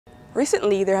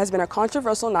Recently, there has been a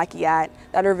controversial Nike ad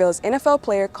that reveals NFL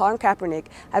player Colin Kaepernick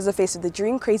as the face of the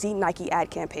Dream Crazy Nike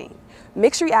ad campaign.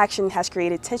 Mixed reaction has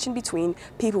created tension between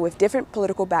people with different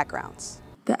political backgrounds.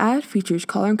 The ad features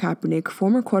Colin Kaepernick,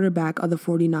 former quarterback of the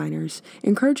 49ers,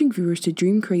 encouraging viewers to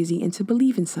dream crazy and to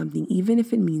believe in something even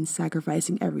if it means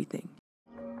sacrificing everything.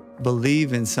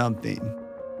 Believe in something,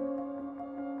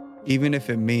 even if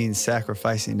it means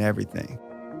sacrificing everything.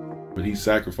 But he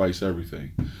sacrificed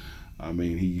everything. I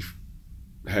mean, he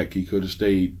could have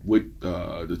stayed with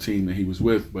the team that he was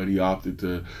with, but he opted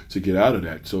to get out of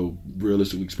that. So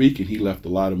realistically speaking, he left a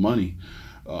lot of money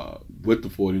with the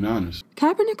 49ers.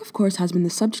 Kaepernick, of course, has been the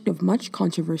subject of much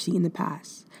controversy in the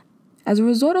past, as a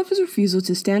result of his refusal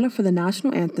to stand up for the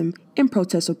national anthem in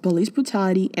protest of police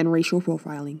brutality and racial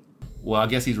profiling. Well, I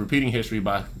guess he's repeating history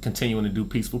by continuing to do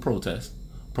peaceful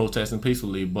protesting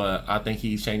peacefully, but I think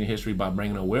he's changing history by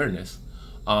bringing awareness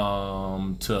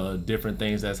to different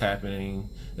things that's happening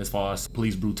as far as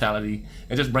police brutality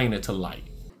and just bringing it to light.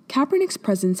 Kaepernick's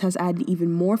presence has added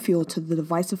even more fuel to the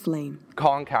divisive flame.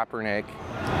 Colin Kaepernick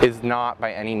is not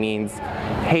by any means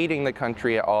hating the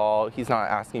country at all. He's not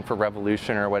asking for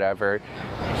revolution or whatever.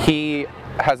 He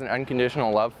has an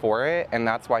unconditional love for it, and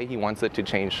that's why he wants it to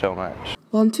change so much.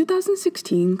 While in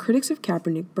 2016, critics of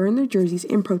Kaepernick burned their jerseys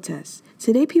in protest,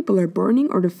 today people are burning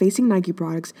or defacing Nike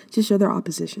products to show their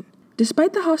opposition.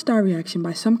 Despite the hostile reaction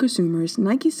by some consumers,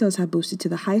 Nike sales have boosted to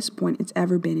the highest point it's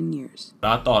ever been in years.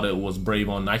 I thought it was brave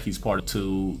on Nike's part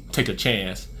to take a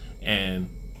chance and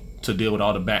to deal with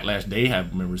all the backlash they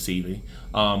have been receiving.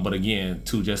 But again,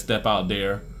 to just step out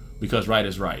there because right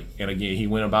is right. And again, he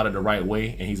went about it the right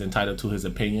way and he's entitled to his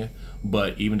opinion.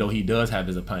 But even though he does have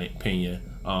his opinion,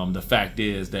 the fact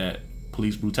is that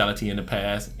police brutality in the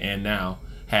past and now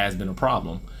has been a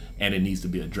problem and it needs to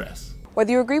be addressed.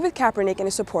 Whether you agree with Kaepernick and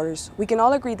his supporters, we can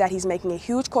all agree that he's making a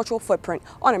huge cultural footprint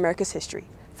on America's history.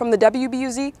 From the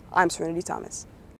WBUZ, I'm Serenity Thomas.